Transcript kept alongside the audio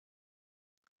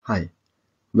Hi,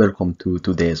 welcome to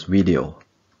today's video.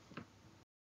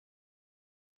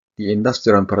 The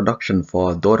industrial production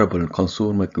for durable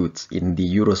consumer goods in the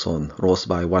Eurozone rose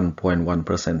by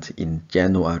 1.1% in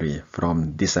January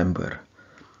from December.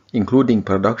 Including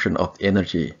production of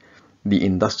energy, the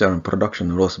industrial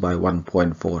production rose by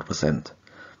 1.4%.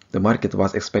 The market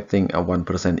was expecting a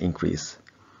 1% increase.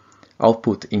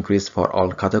 Output increased for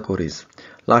all categories.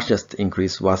 Largest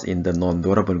increase was in the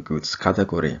non-durable goods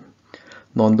category.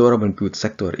 Non-durable goods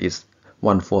sector is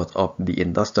 1/4 of the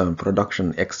industrial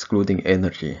production excluding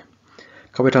energy.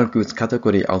 Capital goods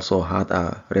category also had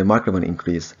a remarkable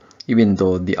increase, even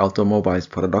though the automobiles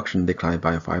production declined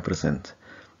by 5%.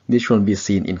 This should be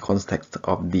seen in context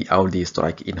of the Audi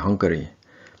strike in Hungary.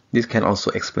 This can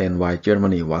also explain why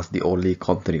Germany was the only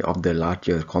country of the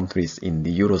larger countries in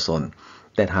the Eurozone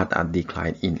that had a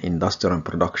decline in industrial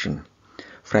production.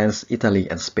 France, Italy,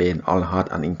 and Spain all had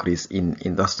an increase in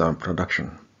industrial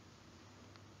production.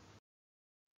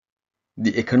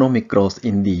 The economic growth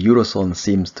in the Eurozone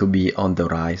seems to be on the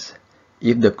rise.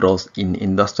 If the growth in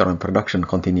industrial production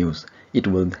continues, it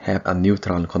will have a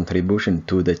neutral contribution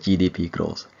to the GDP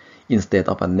growth, instead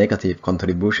of a negative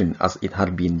contribution as it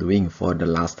had been doing for the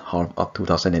last half of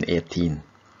 2018.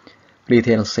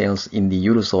 Retail sales in the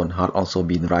Eurozone had also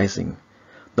been rising.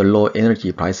 The low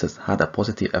energy prices had a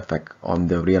positive effect on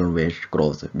the real wage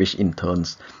growth, which in turn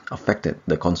affected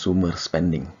the consumer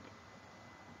spending.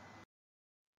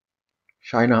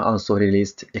 China also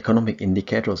released economic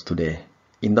indicators today.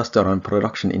 Industrial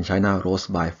production in China rose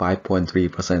by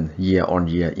 5.3%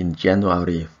 year-on-year in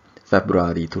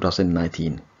January-February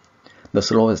 2019, the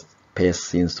slowest pace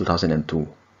since 2002.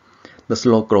 The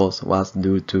slow growth was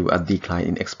due to a decline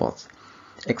in exports.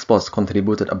 Exports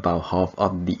contributed about half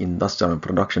of the industrial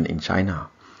production in China.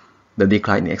 The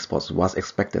decline in exports was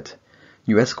expected.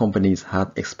 US companies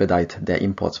had expedited their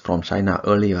imports from China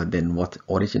earlier than what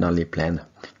originally planned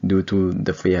due to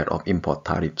the fear of import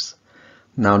tariffs.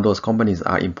 Now those companies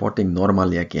are importing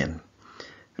normally again.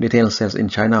 Retail sales in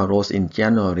China rose in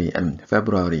January and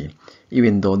February,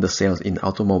 even though the sales in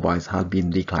automobiles had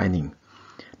been declining.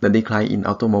 The decline in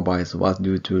automobiles was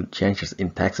due to changes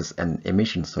in taxes and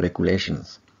emissions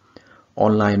regulations.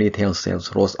 Online retail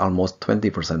sales rose almost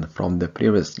 20% from the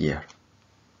previous year.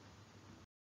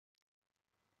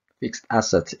 Fixed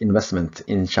asset investment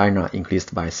in China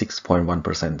increased by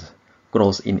 6.1%.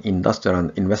 Growth in industrial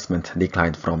investment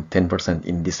declined from 10%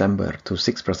 in December to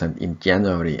 6% in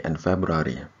January and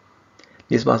February.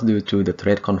 This was due to the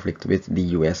trade conflict with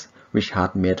the US, which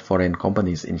had made foreign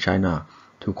companies in China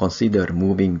to consider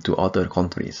moving to other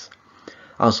countries.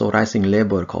 Also, rising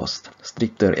labor costs,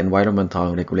 stricter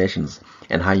environmental regulations,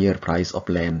 and higher price of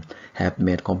land have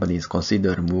made companies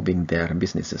consider moving their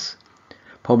businesses.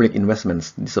 Public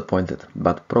investments disappointed,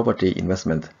 but property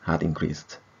investment had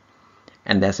increased.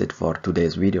 And that's it for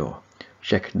today's video.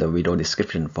 Check the video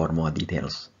description for more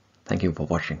details. Thank you for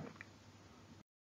watching.